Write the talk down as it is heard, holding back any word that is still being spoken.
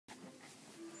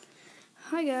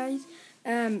Hi guys,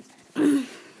 trying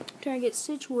to get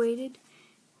situated.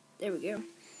 There we go.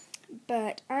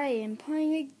 But I am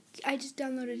playing I just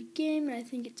downloaded a game and I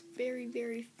think it's very,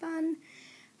 very fun.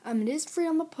 It is free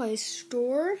on the Play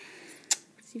Store.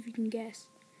 Let's see if you can guess.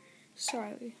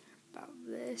 Sorry about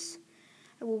this.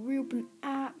 I will reopen the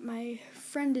app. My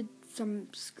friend did some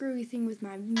screwy thing with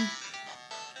my...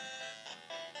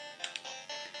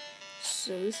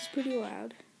 So this is pretty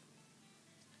loud.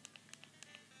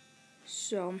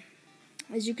 So,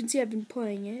 as you can see, I've been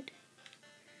playing it.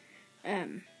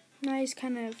 Nice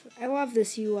kind of, I love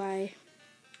this UI.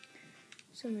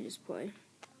 So let me just play.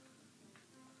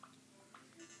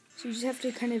 So you just have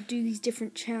to kind of do these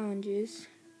different challenges.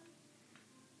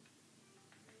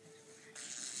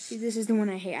 See, this is the one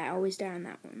I hate. I always die on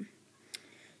that one.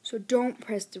 So don't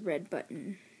press the red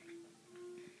button.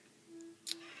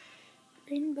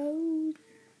 Rainbow.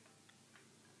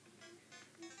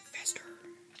 Faster.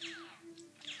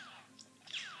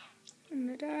 I'm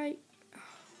gonna die.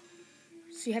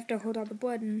 So you have to hold on the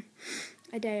button.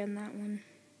 I die on that one.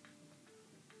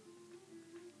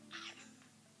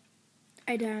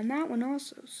 I die on that one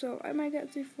also. So I might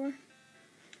get 3-4. Let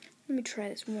me try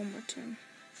this one more time.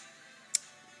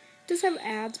 It does have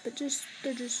ads, but they're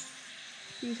just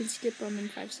you can skip them in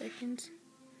 5 seconds.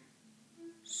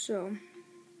 So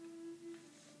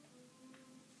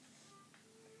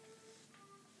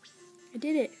I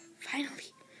did it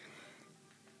finally.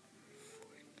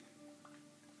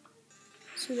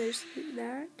 So there's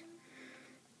that.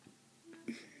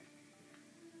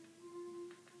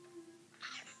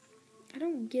 I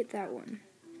don't get that one.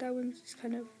 That one's just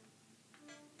kind of...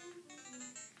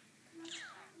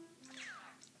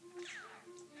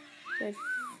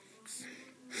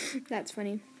 That's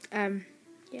funny.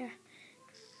 Yeah.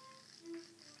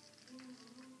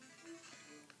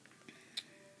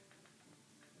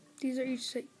 These are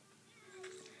each like...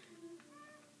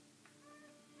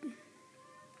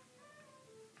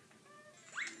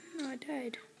 Oh, I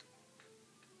died.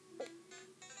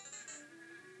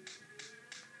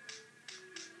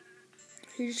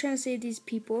 You're just trying to save these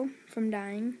people from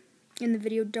dying in the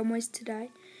video Dumb Ways to Die,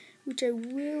 which I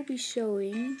will be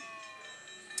showing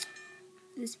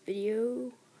this video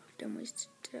of Dumb Ways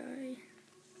to Die.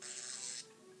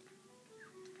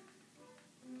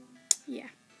 Yeah.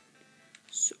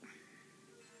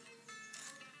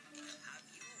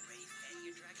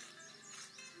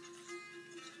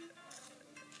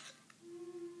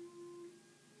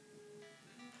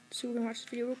 So we're gonna watch this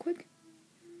video real quick.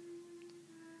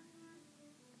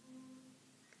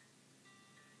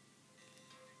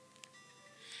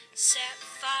 Set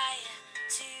fire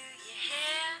to your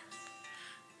hair,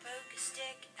 poke a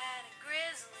stick at a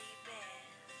grizzly bear,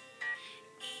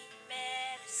 eat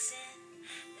medicine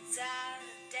that's out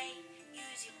of date,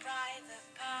 use your private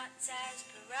parts as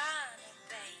piranha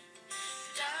bait.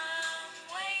 Dumb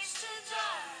ways to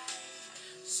die,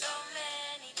 so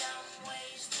many dumb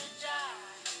ways to die.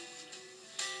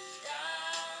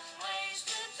 Dumb ways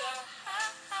to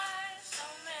die, so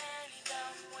many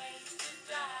dumb ways to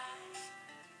die.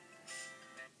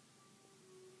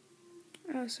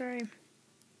 Oh, sorry.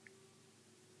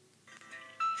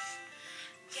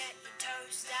 Get your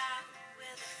toast out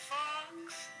with a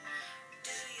fork.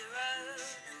 Do your own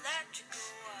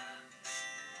electrical work.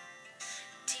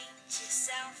 Teach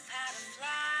yourself how to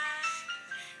fly.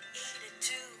 Eat a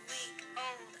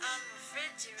 2-week-old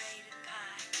unrefrigerated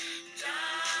pie.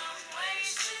 Dumb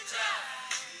ways to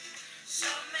die. So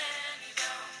many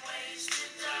dumb ways to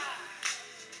die.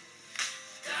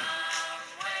 Dumb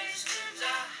ways to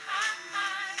die.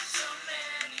 So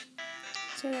many.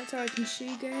 So that's all I can show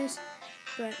you guys,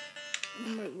 but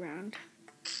one more round.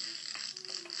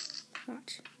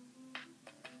 Watch.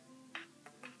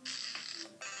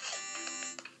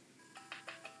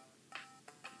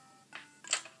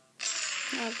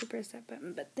 I'll have to press that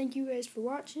button, but thank you guys for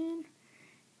watching,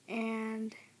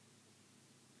 and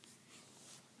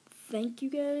thank you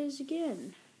guys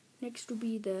again. Next will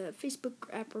be the Facebook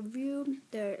app review,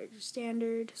 the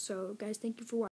standard. So guys, thank you for watching.